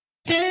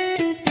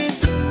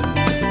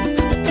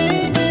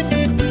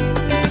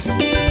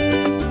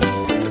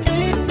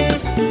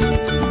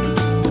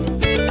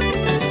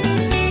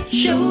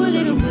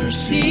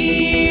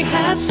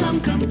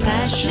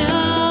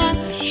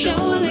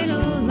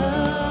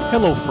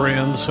Hello,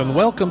 friends, and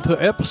welcome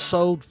to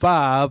episode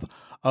 5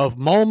 of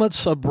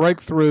Moments of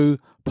Breakthrough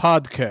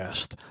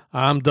podcast.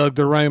 I'm Doug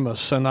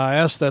DeRamus, and I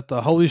ask that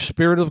the Holy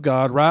Spirit of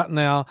God right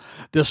now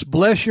just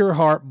bless your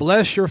heart,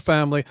 bless your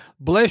family,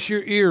 bless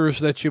your ears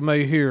that you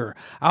may hear.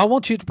 I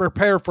want you to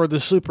prepare for the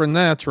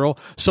supernatural,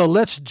 so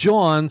let's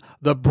join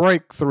the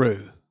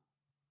breakthrough.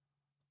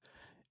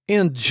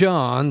 In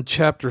John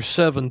chapter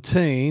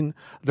 17,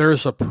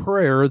 there's a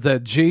prayer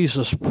that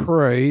Jesus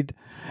prayed,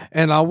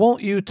 and I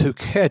want you to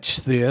catch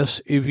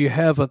this if you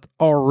haven't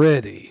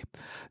already.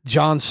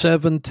 John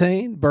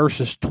 17,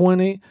 verses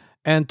 20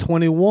 and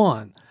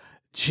 21.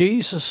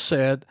 Jesus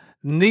said,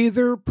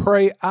 "Neither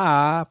pray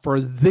I for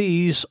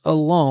these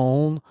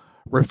alone,"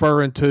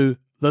 referring to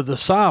the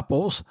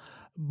disciples,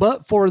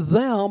 "but for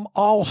them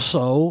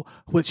also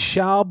which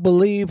shall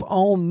believe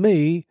on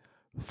me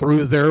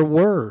through their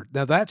word."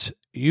 Now that's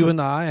you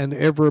and I and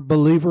every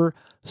believer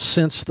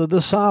since the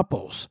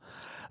disciples.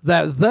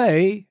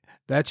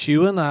 That's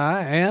you and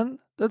I and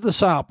the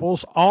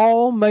disciples,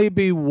 all may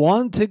be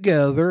one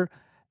together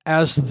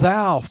as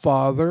thou,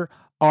 Father,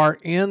 art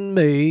in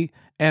me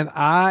and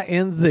I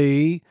in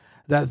thee,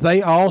 that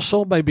they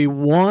also may be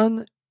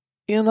one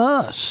in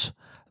us,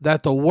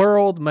 that the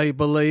world may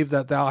believe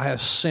that thou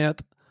hast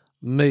sent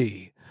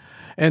me.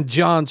 And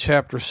John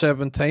chapter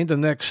 17, the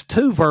next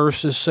two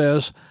verses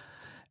says,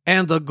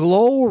 "And the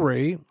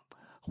glory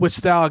which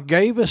thou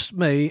gavest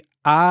me,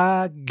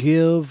 I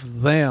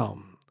give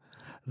them,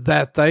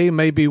 that they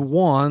may be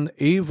one,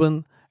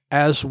 even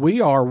as we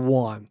are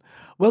one."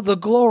 Well, the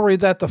glory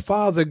that the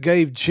Father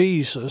gave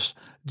Jesus,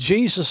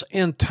 Jesus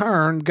in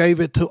turn gave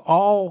it to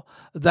all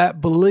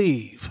that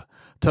believe,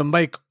 to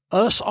make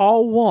us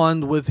all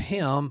one with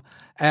Him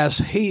as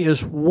He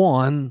is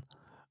one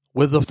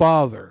with the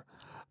Father.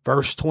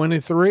 Verse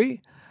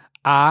 23,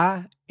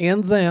 "I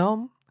in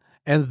them,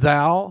 and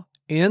thou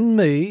in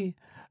me,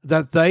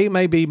 that they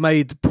may be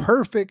made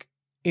perfect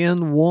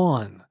in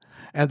one,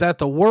 and that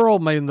the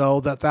world may know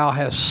that thou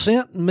hast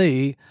sent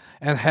me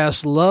and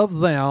hast loved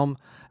them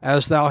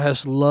as thou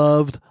hast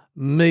loved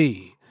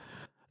me."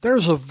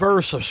 There's a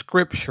verse of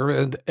Scripture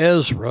in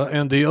Ezra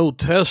in the Old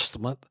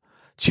Testament,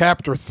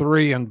 chapter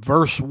 3 and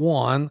verse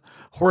 1,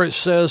 where it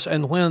says,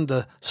 "And when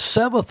the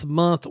 7th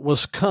month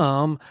was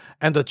come,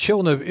 and the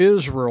children of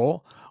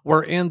Israel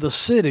were in the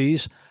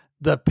cities,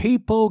 the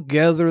people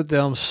gathered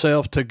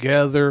themselves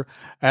together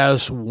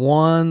as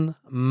one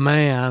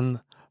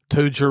man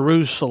to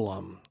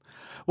Jerusalem."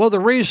 Well, the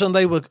reason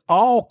they would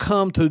all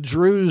come to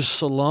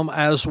Jerusalem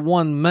as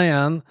one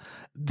man,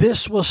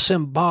 this was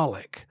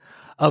symbolic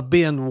of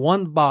being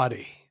one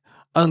body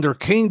under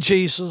King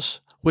Jesus,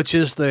 which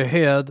is the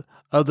head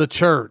of the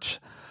church.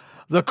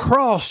 The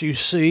cross, you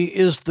see,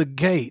 is the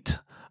gate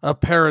of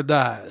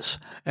paradise.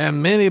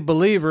 And many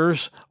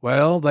believers,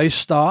 well, they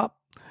stop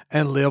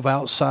and live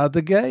outside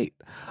the gate.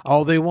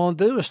 All they want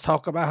to do is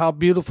talk about how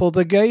beautiful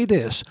the gate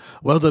is.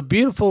 Well, the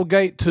beautiful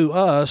gate to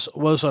us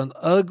was an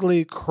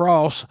ugly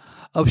cross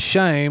of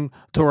shame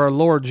to our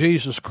Lord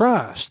Jesus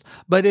Christ.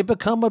 But it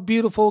became a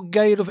beautiful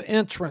gate of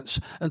entrance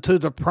into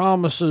the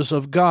promises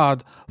of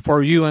God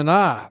for you and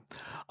I.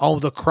 On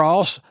the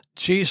cross,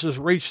 Jesus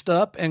reached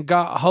up and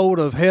got hold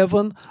of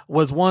heaven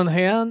with one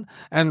hand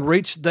and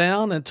reached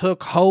down and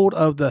took hold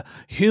of the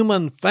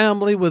human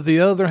family with the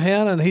other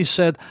hand. And he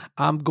said,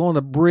 "I'm going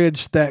to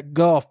bridge that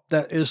gulf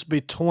that is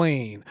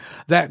between,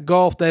 that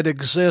gulf that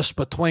exists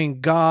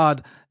between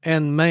God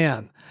and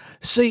man."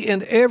 See,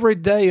 in every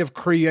day of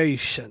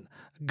creation,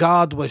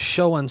 God was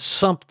showing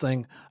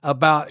something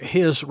about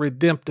His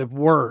redemptive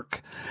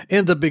work.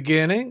 In the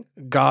beginning,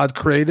 God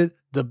created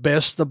the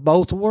best of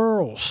both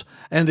worlds,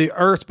 and the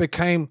earth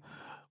became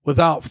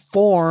without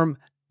form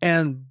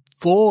and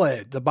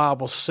void, the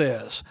Bible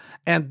says,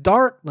 and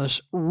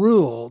darkness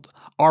ruled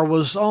or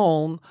was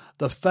on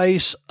the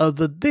face of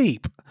the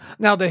deep.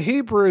 Now, the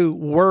Hebrew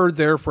word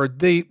there for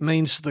deep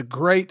means the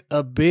great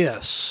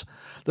abyss.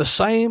 The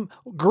same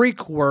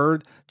Greek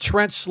word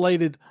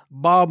translated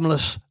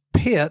bottomless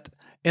pit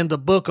in the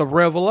book of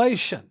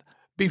Revelation.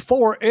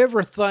 Before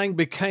everything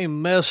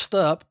became messed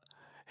up,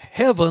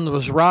 heaven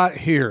was right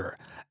here.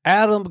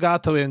 Adam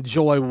got to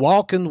enjoy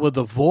walking with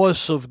the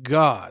voice of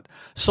God.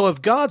 So if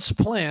God's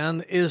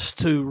plan is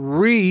to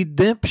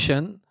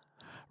redemption,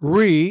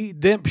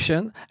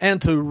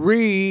 and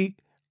to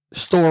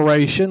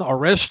restoration or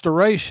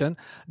restoration,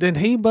 then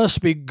He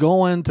must be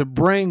going to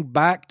bring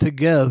back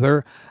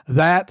together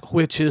that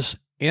which is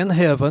in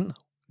heaven,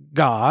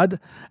 God,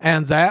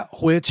 and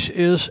that which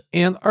is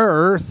in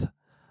earth,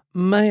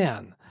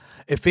 man.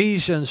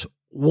 Ephesians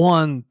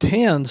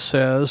 1:10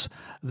 says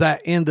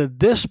that in the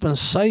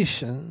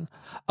dispensation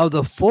of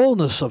the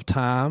fullness of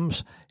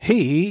times,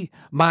 He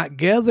might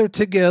gather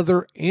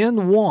together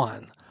in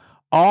one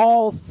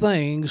all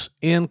things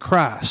in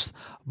Christ,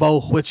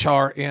 both which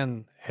are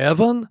in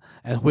heaven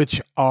and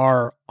which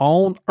are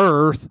on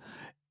earth,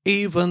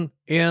 even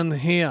in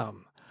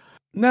Him.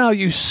 Now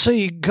you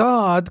see,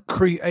 God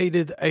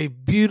created a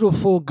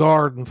beautiful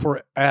garden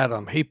for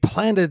Adam. He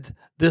planted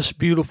this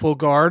beautiful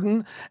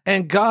garden,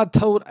 and God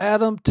told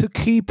Adam to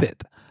keep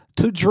it,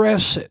 to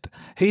dress it.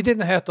 He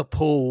didn't have to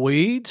pull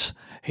weeds.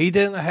 He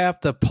didn't have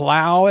to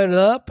plow it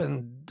up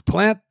and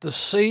plant the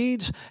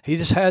seeds. He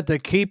just had to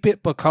keep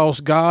it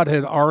because God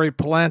had already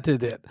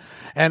planted it.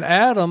 And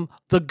Adam,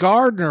 the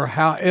gardener,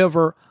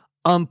 however,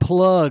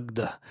 unplugged.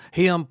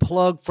 He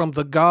unplugged from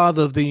the God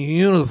of the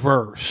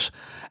universe.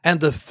 And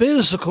the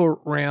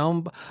physical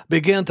realm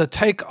began to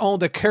take on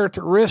the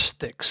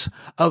characteristics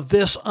of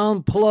this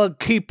unplugged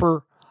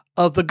keeper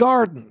of the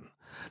garden.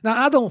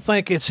 Now, I don't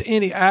think it's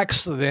any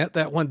accident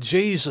that when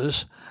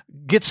Jesus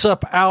gets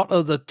up out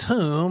of the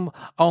tomb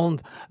on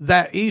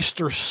that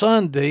Easter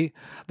Sunday,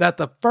 that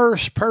the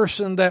first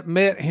person that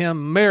met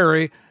him,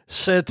 Mary,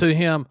 said to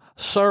him,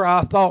 "Sir,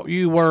 I thought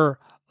you were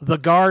the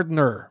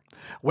gardener."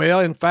 Well,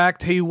 in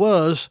fact, he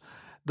was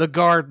the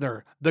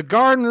gardener. The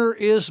gardener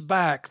is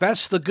back.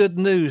 That's the good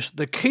news.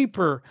 The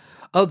keeper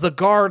of the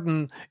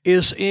garden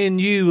is in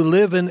you,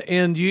 living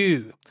in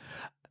you.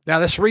 Now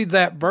let's read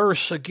that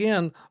verse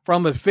again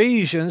from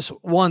Ephesians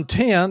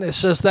 1:10. It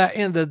says that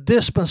in the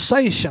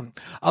dispensation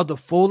of the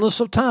fullness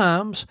of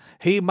times,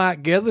 he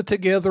might gather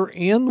together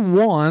in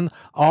one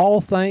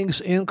all things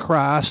in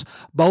Christ,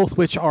 both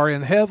which are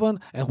in heaven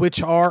and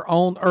which are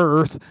on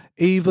earth,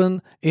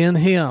 even in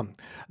him.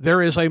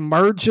 There is a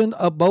merging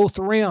of both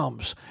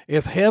realms.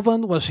 If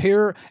heaven was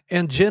here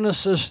in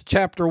Genesis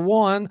chapter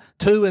 1,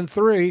 2, and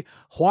 3,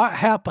 what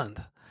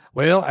happened?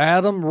 Well,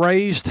 Adam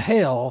raised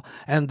hell,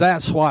 and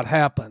that's what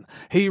happened.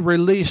 He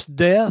released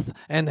death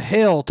and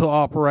hell to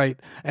operate,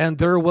 and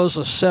there was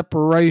a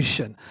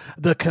separation.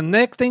 The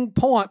connecting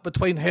point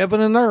between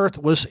heaven and earth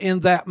was in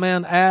that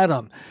man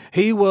Adam.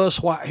 He was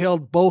what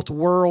held both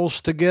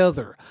worlds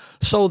together,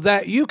 so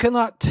that you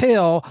cannot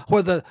tell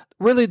whether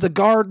really the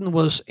garden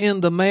was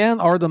in the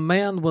man or the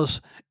man was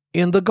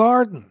in the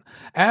garden.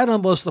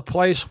 Adam was the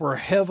place where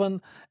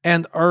heaven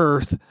and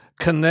earth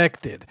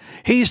connected.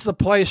 He's the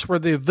place where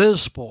the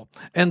visible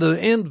and the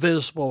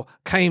invisible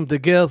came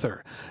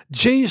together.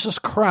 Jesus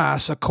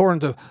Christ,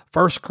 according to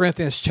 1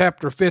 Corinthians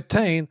chapter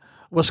 15,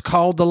 was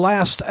called the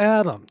last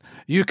Adam.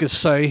 You could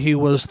say he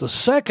was the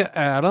second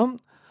Adam.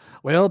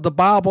 Well, the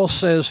Bible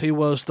says he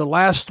was the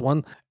last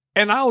one,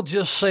 and I'll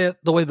just say it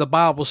the way the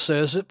Bible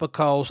says it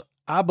because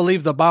I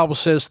believe the Bible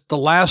says the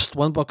last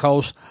one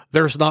because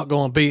there's not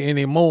going to be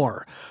any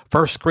more.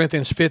 1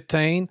 Corinthians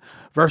 15,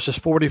 verses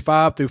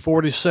 45 through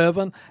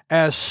 47,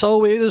 as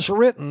so it is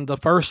written, the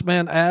first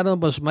man Adam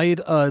was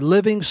made a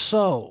living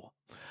soul.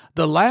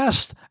 The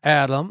last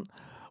Adam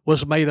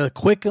was made a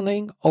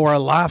quickening or a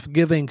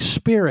life-giving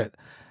spirit.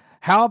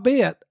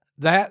 Howbeit,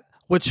 that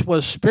which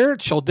was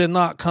spiritual did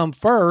not come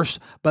first,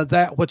 but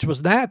that which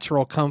was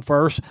natural come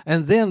first,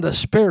 and then the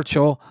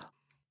spiritual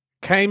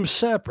came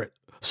separate.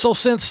 So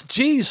since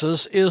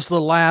Jesus is the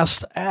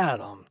last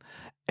Adam,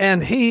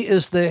 and he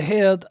is the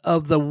head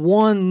of the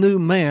one new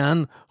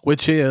man,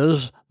 which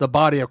is the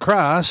body of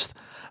Christ,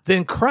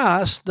 then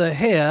Christ, the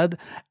head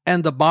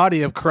and the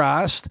body of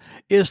Christ,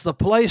 is the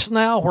place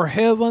now where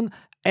heaven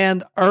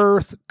and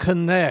earth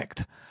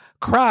connect.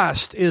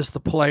 Christ is the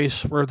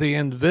place where the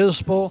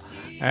invisible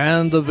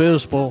and the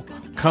visible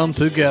come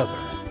together.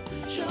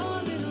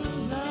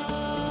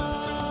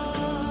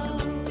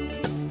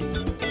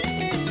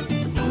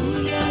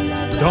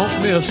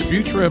 Don't miss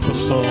future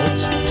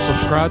episodes.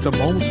 Subscribe to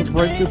Moments of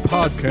Breakthrough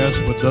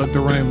Podcast with Doug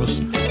Doremus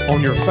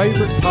on your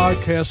favorite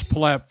podcast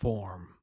platform.